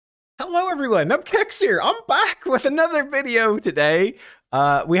Hello everyone, nubkeks here. I'm back with another video today.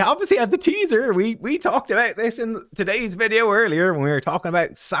 We obviously had the teaser. We talked about this in today's video earlier when we were talking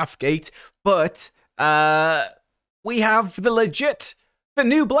about Safgate, but we have the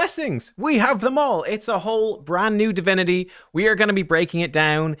new blessings. We have them all. It's a whole brand new divinity. We are going to be breaking it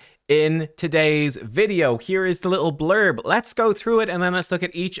down in today's video. Here is the little blurb. Let's go through it and then let's look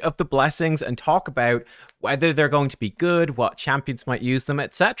at each of the blessings and talk about whether they're going to be good, what champions might use them,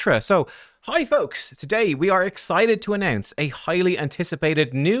 etc. So, hi folks. Today we are excited to announce a highly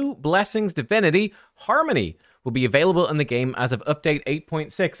anticipated new blessings divinity, Harmony, will be available in the game as of update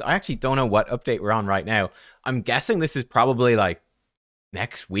 8.6. I actually don't know what update we're on right now. I'm guessing this is probably like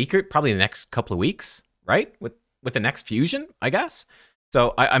next week or probably the next couple of weeks, right? With the next fusion, I guess.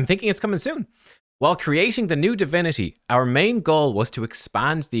 So I'm thinking it's coming soon. While creating the new divinity, our main goal was to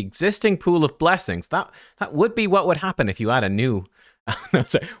expand the existing pool of blessings. That would be what would happen if you add a new,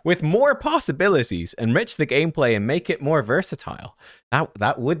 with more possibilities, enrich the gameplay and make it more versatile.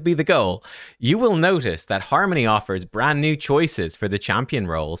 That would be the goal. You will notice that Harmony offers brand new choices for the champion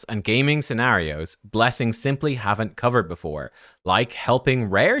roles and gaming scenarios blessings simply haven't covered before, like helping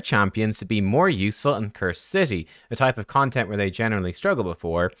rare champions to be more useful in Cursed City, a type of content where they generally struggle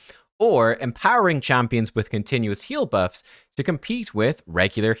before, or empowering champions with continuous heal buffs to compete with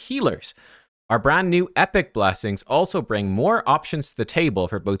regular healers. Our brand new epic blessings also bring more options to the table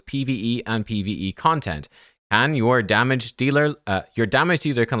for both PvE and PvE content. Your damage dealer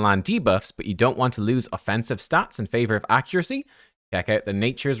can land debuffs, but you don't want to lose offensive stats in favor of accuracy? Check out the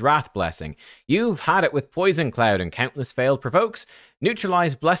Nature's Wrath blessing. You've had it with Poison Cloud and countless failed provokes.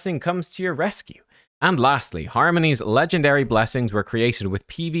 Neutralize blessing comes to your rescue. And lastly, Harmony's legendary blessings were created with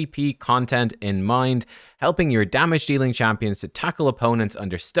PvP content in mind, helping your damage-dealing champions to tackle opponents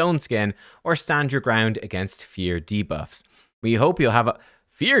under Stone Skin or stand your ground against fear debuffs. We hope you'll have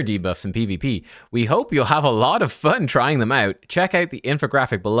fear debuffs in PvP. We hope you'll have a lot of fun trying them out. Check out the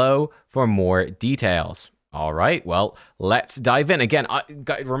infographic below for more details. All right, well, let's dive in. Again,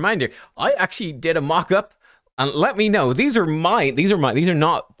 reminder, I actually did a mock-up. And let me know, these are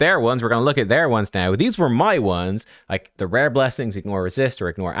not their ones. We're going to look at their ones now. These were my ones, like the rare blessings, ignore resist or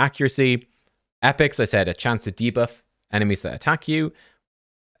ignore accuracy. Epics, I said, a chance to debuff enemies that attack you.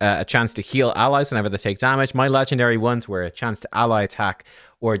 A chance to heal allies whenever they take damage. My legendary ones were a chance to ally attack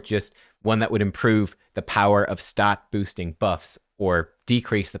or just one that would improve the power of stat boosting buffs or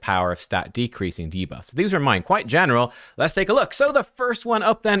decrease the power of stat decreasing debuffs. So these are mine, quite general. Let's take a look. So the first one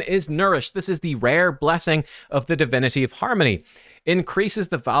up then is Nourish. This is the rare blessing of the Divinity of Harmony. Increases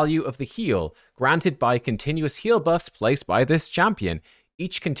the value of the heal granted by continuous heal buffs placed by this champion.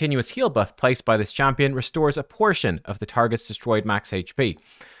 Each continuous heal buff placed by this champion restores a portion of the target's destroyed max HP.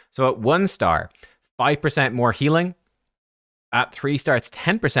 So at 1 star, 5% more healing. At 3 star, it's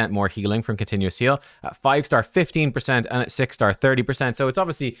 10% more healing from continuous heal. At 5 star, 15%, and at 6 star, 30%. So it's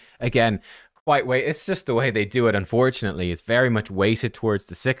obviously, again, quite weight. It's just the way they do it, unfortunately. It's very much weighted towards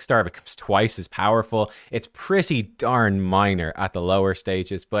the 6 star. It becomes twice as powerful. It's pretty darn minor at the lower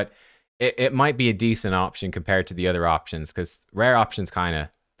stages, but it might be a decent option compared to the other options because rare options kind of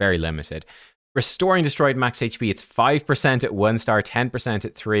very limited. Restoring destroyed max HP, it's 5% at 1 star, 10%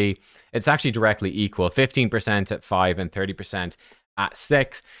 at 3. It's actually directly equal, 15% at 5 and 30% at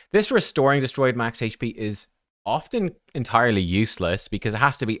 6. This restoring destroyed max HP is often entirely useless because it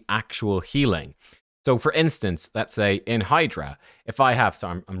has to be actual healing. So for instance, let's say in Hydra, if I have, so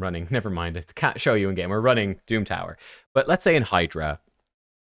I'm running, never mind, I can't show you in game, we're running Doom Tower. But let's say in Hydra,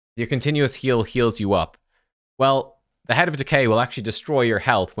 your continuous heal heals you up. Well, the Head of Decay will actually destroy your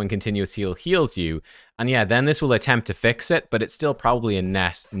health when continuous heal heals you. And yeah, then this will attempt to fix it, but it's still probably a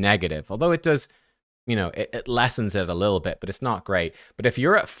net negative. Although it does, you know, it lessens it a little bit, but it's not great. But if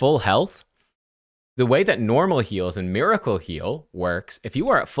you're at full health, the way that normal heals and miracle heal works, if you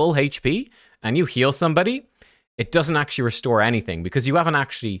are at full HP and you heal somebody, it doesn't actually restore anything because you haven't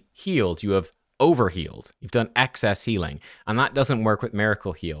actually healed. You have overhealed. You've done excess healing, and that doesn't work with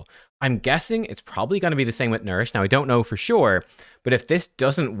miracle heal. I'm guessing it's probably going to be the same with Nourish. Now, I don't know for sure, but if this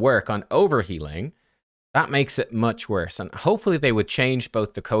doesn't work on overhealing, that makes it much worse. And hopefully they would change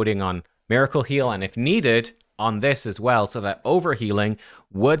both the coding on Miracle Heal and, if needed, on this as well, so that overhealing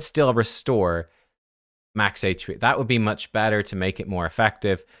would still restore max HP. That would be much better to make it more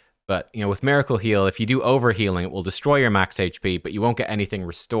effective. But, you know, with Miracle Heal, if you do overhealing, it will destroy your max HP, but you won't get anything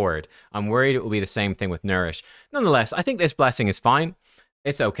restored. I'm worried it will be the same thing with Nourish. Nonetheless, I think this blessing is fine.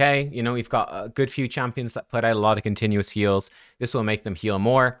 It's okay. You know, we've got a good few champions that put out a lot of continuous heals. This will make them heal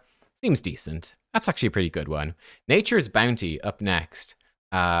more. Seems decent. That's actually a pretty good one. Nature's Bounty up next.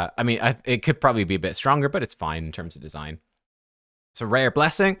 I mean, it could probably be a bit stronger, but it's fine in terms of design. So rare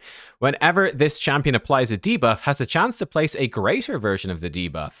blessing. Whenever this champion applies a debuff, has a chance to place a greater version of the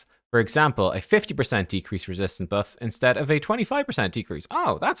debuff. For example, a 50% decrease resistance buff instead of a 25% decrease.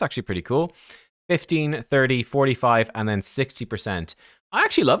 Oh, that's actually pretty cool. 15, 30, 45, and then 60%. I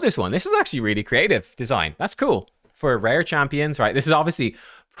actually love this one. This is actually really creative design. That's cool. For rare champions, right? This is obviously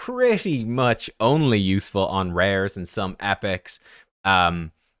pretty much only useful on rares and some epics.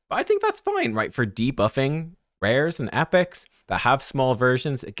 But I think that's fine, right? For debuffing rares and epics that have small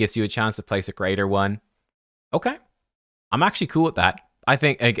versions, it gives you a chance to place a greater one. Okay. I'm actually cool with that. I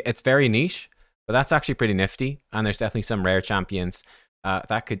think it's very niche, but that's actually pretty nifty. And there's definitely some rare champions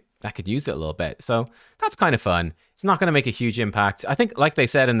that could use it a little bit. So that's kind of fun. It's not going to make a huge impact. I think, like they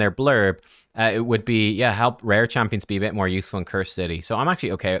said in their blurb, it would be, help rare champions be a bit more useful in Cursed City. So I'm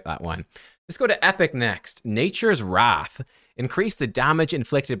actually okay with that one. Let's go to Epic next. Nature's Wrath. Increase the damage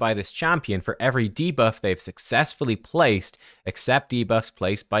inflicted by this champion for every debuff they've successfully placed, except debuffs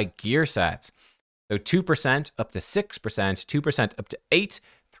placed by gear sets. So 2% up to 6%, 2% up to 8%,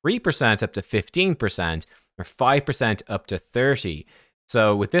 3% up to 15%, or 5% up to 30%.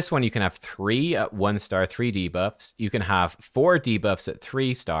 So with this one, you can have 3 at 1 star, 3 debuffs. You can have 4 debuffs at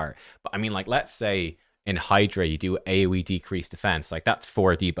 3 star. But I mean, like, let's say in Hydra, you do AoE decrease defense. Like, that's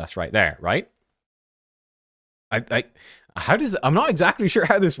 4 debuffs right there, right? I'm not exactly sure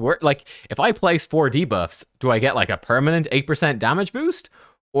how this works. Like, if I place 4 debuffs, do I get like a permanent 8% damage boost?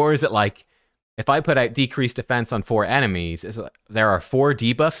 Or is it like, if I put out decreased defense on 4 enemies, there are 4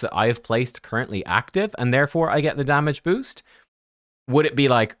 debuffs that I have placed currently active, and therefore I get the damage boost? Would it be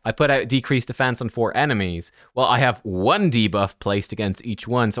like, I put out decreased defense on 4 enemies? Well, I have 1 debuff placed against each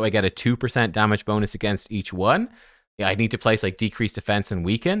one, so I get a 2% damage bonus against each one. Yeah, I need to place like decreased defense and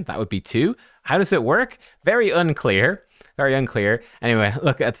weaken. That would be 2. How does it work? Very unclear. Very unclear. Anyway,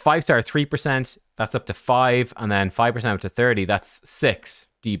 look at 5 star, 3%. That's up to 5, and then 5% up to 30. That's 6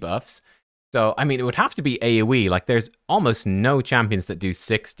 debuffs. So, I mean, it would have to be AoE. Like, there's almost no champions that do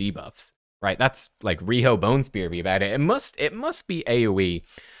 6 debuffs, right? That's like Riho Bone Spear be about it. It must be AoE.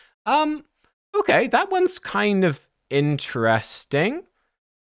 Okay, that one's kind of interesting.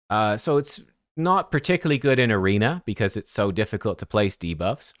 So it's not particularly good in Arena because it's so difficult to place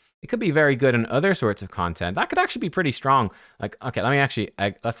debuffs. It could be very good in other sorts of content. That could actually be pretty strong. Like, okay,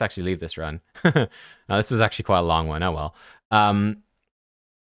 let's actually leave this run. Now, this was actually quite a long one. Oh well.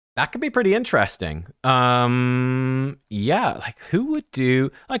 That could be pretty interesting. Yeah, like who would do,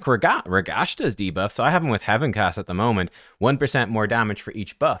 like Ragash does debuff, so I have him with Heavencast at the moment. 1% more damage for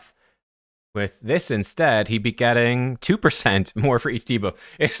each buff. With this instead, he'd be getting 2% more for each debuff.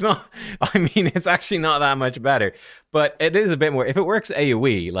 It's not, I mean, it's actually not that much better, but it is a bit more. If it works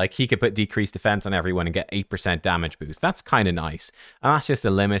AoE, like he could put decreased defense on everyone and get 8% damage boost. That's kind of nice. And that's just a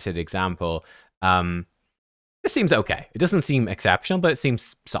limited example. It seems okay. It doesn't seem exceptional, but it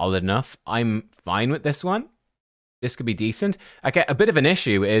seems solid enough. I'm fine with this one. This could be decent. I get a bit of an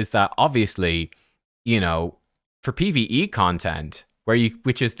issue is that obviously, you know, for PvE content,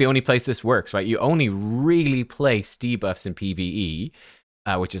 which is the only place this works, right? You only really place debuffs in PvE,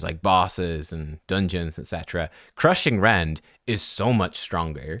 which is like bosses and dungeons, etc. Crushing Rend is so much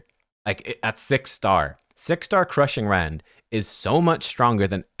stronger. Like at 6 star. 6 star Crushing Rend is so much stronger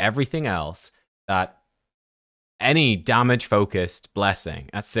than everything else that any damage-focused blessing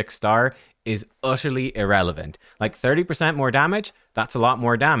at 6 star is utterly irrelevant. Like 30% more damage, that's a lot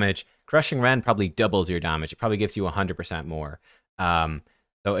more damage. Crushing Rend probably doubles your damage. It probably gives you 100% more.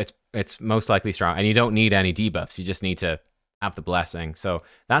 So it's most likely strong. And you don't need any debuffs. You just need to have the blessing. So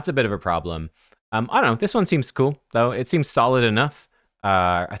that's a bit of a problem. I don't know. This one seems cool, though. It seems solid enough.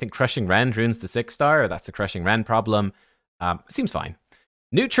 I think Crushing Rend ruins the 6 star. That's a Crushing Rend problem. It seems fine.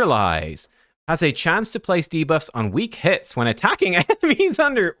 Neutralize. Has a chance to place debuffs on weak hits when attacking enemies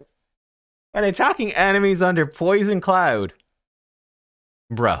under Poison Cloud.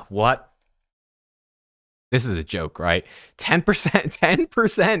 Bruh, what? This is a joke, right? 10%,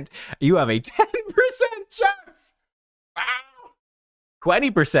 10%. You have a 10% chance. Wow.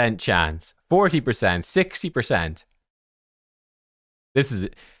 20% chance, 40%, 60%. This is,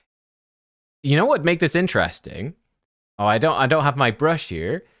 you know what would make this interesting? Oh, I don't have my brush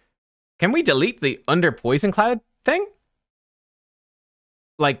here. Can we delete the under Poison Cloud thing?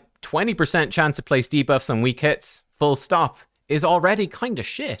 Like 20% chance to place debuffs on weak hits, full stop, is already kind of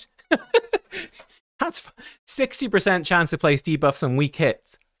shit. That's 60% chance to place debuffs on weak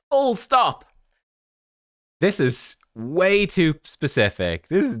hits, full stop. This is way too specific.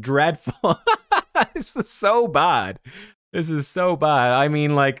 This is dreadful. This is so bad. This is so bad. I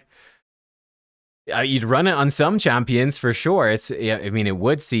mean, like, You'd run it on some champions for sure. Yeah, I mean, it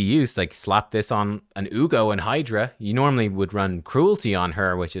would see use. Like slap this on an Ugo and Hydra. You normally would run Cruelty on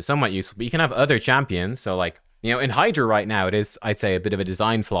her, which is somewhat useful. But you can have other champions. So like, you know, in Hydra right now, it is, I'd say, a bit of a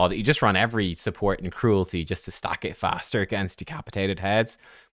design flaw that you just run every support in Cruelty just to stack it faster against decapitated heads.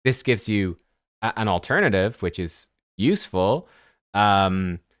 This gives you an alternative, which is useful.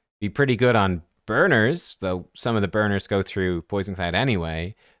 Be pretty good on burners, though some of the burners go through Poison Cloud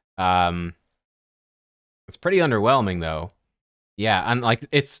anyway. It's pretty underwhelming though. Yeah, and like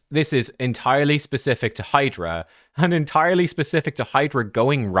this is entirely specific to Hydra and entirely specific to Hydra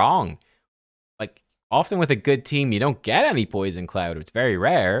going wrong. Like often with a good team, you don't get any Poison Cloud. It's very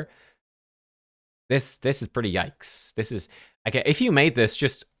rare. This is pretty yikes. This is okay. If you made this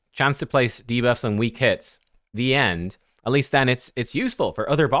just chance to place debuffs on weak hits, the end. At least then it's useful for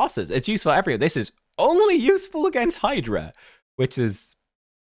other bosses. It's useful everywhere. This is only useful against Hydra, which is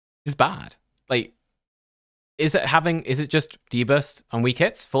bad. Like, is it just debuffs on weak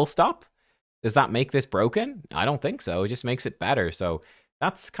hits? Full stop? Does that make this broken? I don't think so. It just makes it better. So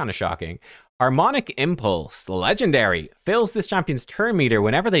that's kind of shocking. Harmonic Impulse, legendary, fills this champion's turn meter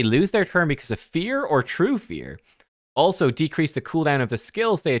whenever they lose their turn because of fear or true fear. Also decrease the cooldown of the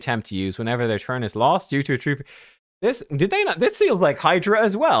skills they attempt to use whenever their turn is lost due to a true fear. This feels like Hydra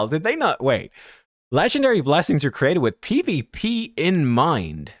as well. Did they not? Wait. Legendary blessings are created with PvP in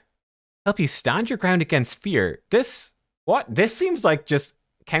mind. Help you stand your ground against fear. This seems like just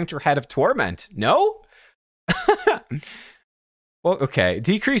counter Head of Torment. No? Well, okay.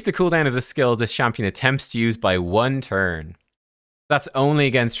 Decrease the cooldown of the skill this champion attempts to use by 1 turn. That's only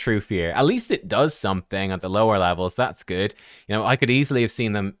against True Fear. At least it does something at the lower levels. That's good. You know, I could easily have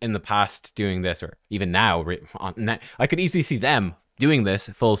seen them in the past doing this, or even now. I could easily see them doing this,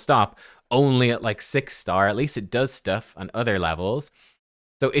 full stop, only at like 6-star. At least it does stuff on other levels.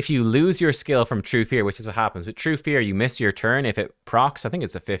 So if you lose your skill from True Fear, which is what happens. With True Fear, you miss your turn. If it procs, I think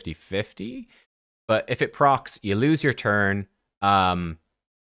it's a 50-50. But if it procs, you lose your turn.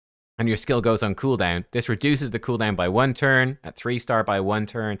 And your skill goes on cooldown. This reduces the cooldown by 1 turn, at 3-star by 1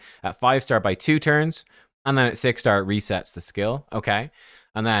 turn, at 5-star by 2 turns, and then at 6-star it resets the skill. Okay.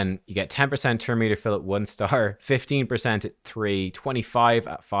 And then you get 10% turn meter fill at 1-star, 15% at 3, 25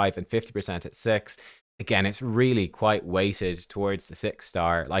 at 5, and 50% at 6. Again, it's really quite weighted towards the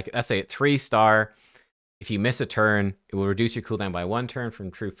 6-star. Like, let's say at 3-star, if you miss a turn, it will reduce your cooldown by 1 turn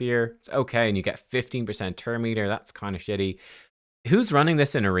from True Fear. It's okay, and you get 15% turn meter. That's kind of shitty. Who's running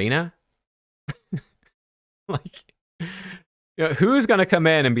this in Arena? Like, you know, who's going to come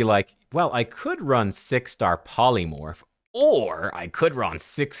in and be like, well, I could run 6-star Polymorph, or I could run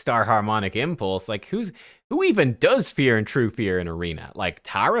 6-star Harmonic Impulse. Like, who even does Fear and True Fear in Arena? Like,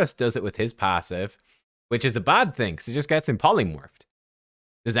 Taras does it with his passive, which is a bad thing, because it just gets him polymorphed.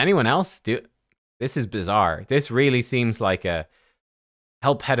 Does anyone else do? This is bizarre. This really seems like a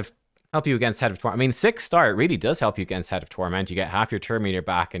help you against Head of Torment. I mean, 6-star, it really does help you against Head of Torment. You get half your turn meter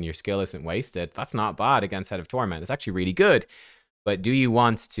back and your skill isn't wasted. That's not bad against Head of Torment. It's actually really good. But do you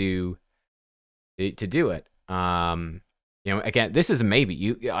want to do it? You know, again, this is a maybe.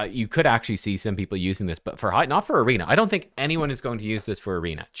 You could actually see some people using this, but not for Arena. I don't think anyone is going to use this for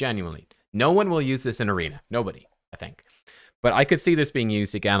Arena, genuinely. No one will use this in Arena. Nobody, I think. But I could see this being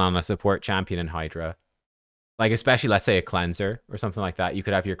used again on a support champion in Hydra. Like, especially, let's say, a cleanser or something like that. You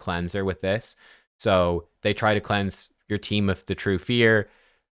could have your cleanser with this. So they try to cleanse your team of the True Fear.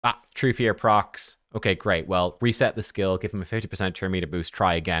 True Fear procs. Okay, great. Well, reset the skill, give them a 50% turn meter boost,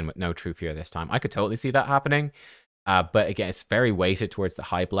 try again with no True Fear this time. I could totally see that happening. But again, it's very weighted towards the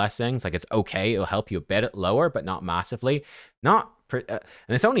high blessings. Like, it's okay. It'll help you a bit lower, but not massively. And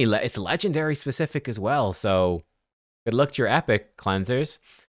it's legendary specific as well. So good luck to your epic cleansers.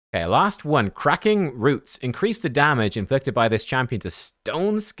 Okay, last one. Cracking Roots. Increase the damage inflicted by this champion to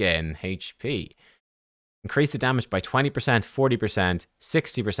Stone Skin HP. Increase the damage by 20%, 40%,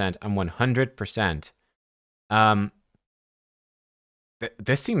 60%, and 100%.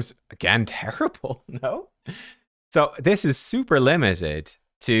 This seems, again, terrible, no? So this is super limited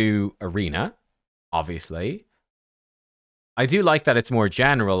to Arena, obviously. I do like that it's more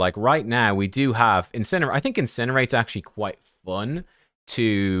general. Like, right now, we do have Incinerate. I think Incinerate's actually quite fun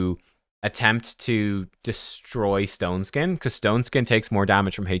to attempt to destroy Stone Skin, because Stone Skin takes more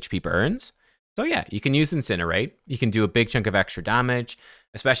damage from HP burns. So yeah, you can use Incinerate. You can do a big chunk of extra damage,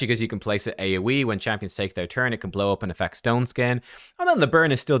 especially because you can place it AoE. When champions take their turn, it can blow up and affect Stone Skin. And then the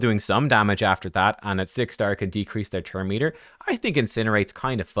burn is still doing some damage after that, and at 6-star, it can decrease their turn meter. I think Incinerate's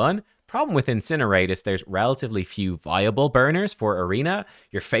kind of fun. Problem with Incinerate is there's relatively few viable burners for Arena.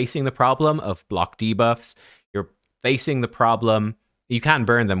 You're facing the problem of block debuffs. You're facing the problem, You can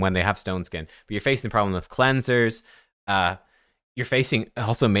burn them when they have stone skin, but you're facing the problem of cleansers. You're facing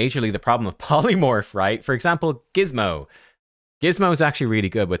also majorly the problem of polymorph, right? For example, Gizmo. Gizmo is actually really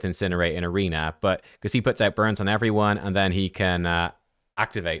good with Incinerate in Arena, but because he puts out burns on everyone, and then he can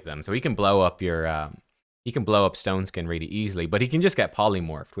activate them, so he can blow up your he can blow up stone skin really easily. But he can just get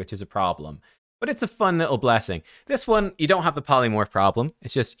polymorphed, which is a problem. But it's a fun little blessing. This one, you don't have the polymorph problem.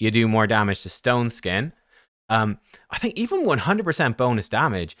 It's just you do more damage to stone skin. I think even 100% bonus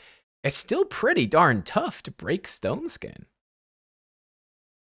damage, it's still pretty darn tough to break stone skin.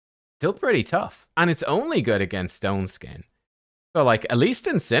 Still pretty tough, and it's only good against stone skin. So, like, at least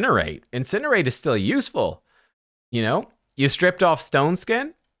Incinerate. Incinerate is still useful. You know? You stripped off stone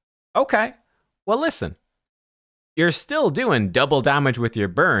skin? Okay. Well, listen. You're still doing double damage with your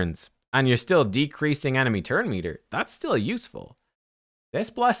burns, and you're still decreasing enemy turn meter. That's still useful. This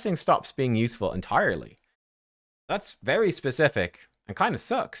blessing stops being useful entirely. That's very specific, and kind of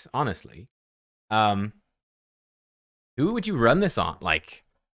sucks, honestly. Who would you run this on? Like,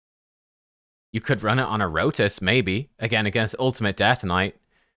 you could run it on a Rotus, maybe. Again, against Ultimate Death Knight.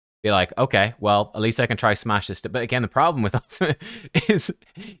 Be like, okay, well, at least I can try smash this. But again, the problem with Ultimate is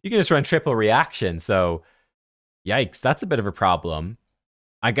you can just run triple reaction. So, yikes, that's a bit of a problem.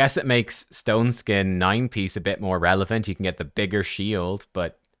 I guess it makes Stone Skin 9-piece a bit more relevant. You can get the bigger shield,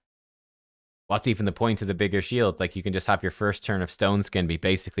 but what's even the point of the bigger shield? Like, you can just have your first turn of Stone Skin be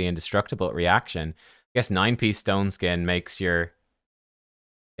basically indestructible at reaction. I guess 9-piece Stone Skin makes your...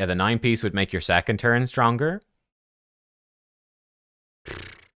 Yeah, the 9-piece would make your second turn stronger.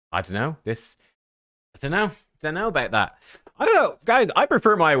 I don't know. I don't know about that. I don't know. Guys, I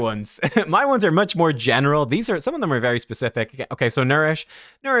prefer my ones. My ones are much more general. Some of them are very specific. Okay, so Nourish.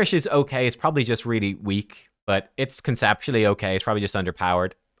 Nourish is okay. It's probably just really weak, but it's conceptually okay. It's probably just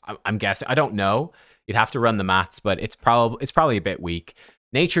underpowered. I'm guessing. I don't know. You'd have to run the maths, but it's probably a bit weak.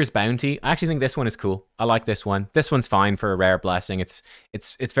 Nature's Bounty. I actually think this one is cool. I like this one. This one's fine for a rare blessing. It's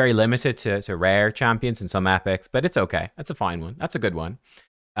very limited to rare champions and some epics, but it's okay. That's a fine one. That's a good one.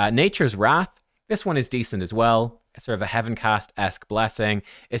 Nature's Wrath. This one is decent as well. It's sort of a Heavencast-esque blessing.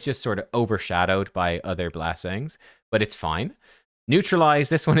 It's just sort of overshadowed by other blessings, but it's fine. Neutralize.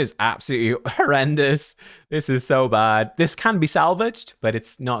 This one is absolutely horrendous. This is so bad. This can be salvaged, but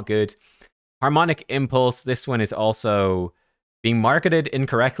it's not good. Harmonic Impulse. This one is also being marketed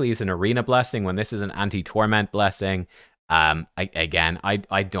incorrectly as an arena blessing when this is an anti-torment blessing. I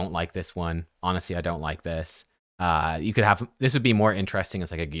don't like this one. Honestly, I don't like this. You could have... This would be more interesting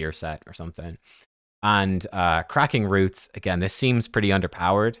as like a gear set or something. And Cracking Roots. Again, this seems pretty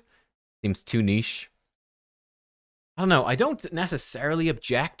underpowered. Seems too niche. I don't know. I don't necessarily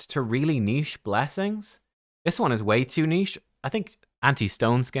object to really niche blessings. This one is way too niche. I think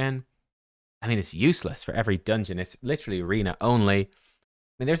Anti-Stone Skin... I mean, it's useless for every dungeon. It's literally arena only.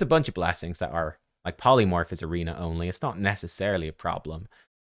 I mean, there's a bunch of blessings that are... Like, Polymorph is arena only. It's not necessarily a problem.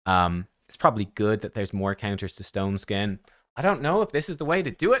 It's probably good that there's more counters to Stone Skin. I don't know if this is the way to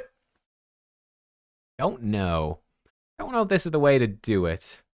do it. Don't know if this is the way to do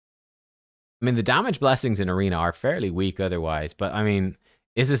it. I mean, the damage blessings in arena are fairly weak otherwise, but I mean...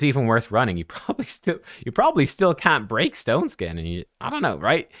 Is this even worth running? You probably still can't break Stone Skin, and I don't know,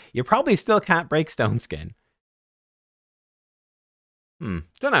 right? You probably still can't break Stone Skin. Don't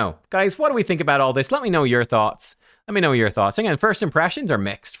know. Guys, what do we think about all this? Let me know your thoughts. Again, first impressions are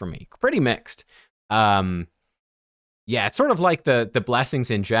mixed for me. Pretty mixed. Yeah, it's sort of like the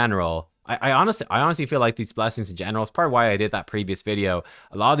blessings in general. I honestly feel like these blessings in general, it's part of why I did that previous video.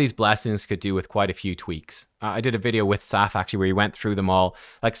 A lot of these blessings could do with quite a few tweaks. I did a video with Saf, actually, where he went through them all.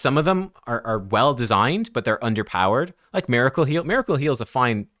 Like, some of them are well designed, but they're underpowered. Like Miracle Heal. Miracle Heal is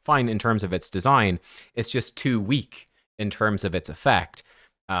fine in terms of its design. It's just too weak in terms of its effect.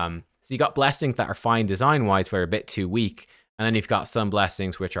 So you got blessings that are fine design-wise, but are a bit too weak. And then you've got some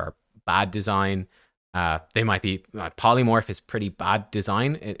blessings which are bad design. They might be... Polymorph is pretty bad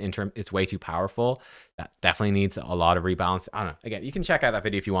design in terms... It's way too powerful. That definitely needs a lot of rebalance. I don't know. Again, you can check out that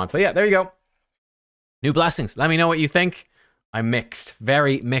video if you want. But yeah, there you go. New blessings. Let me know what you think. I'm mixed.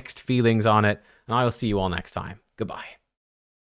 Very mixed feelings on it. And I will see you all next time. Goodbye.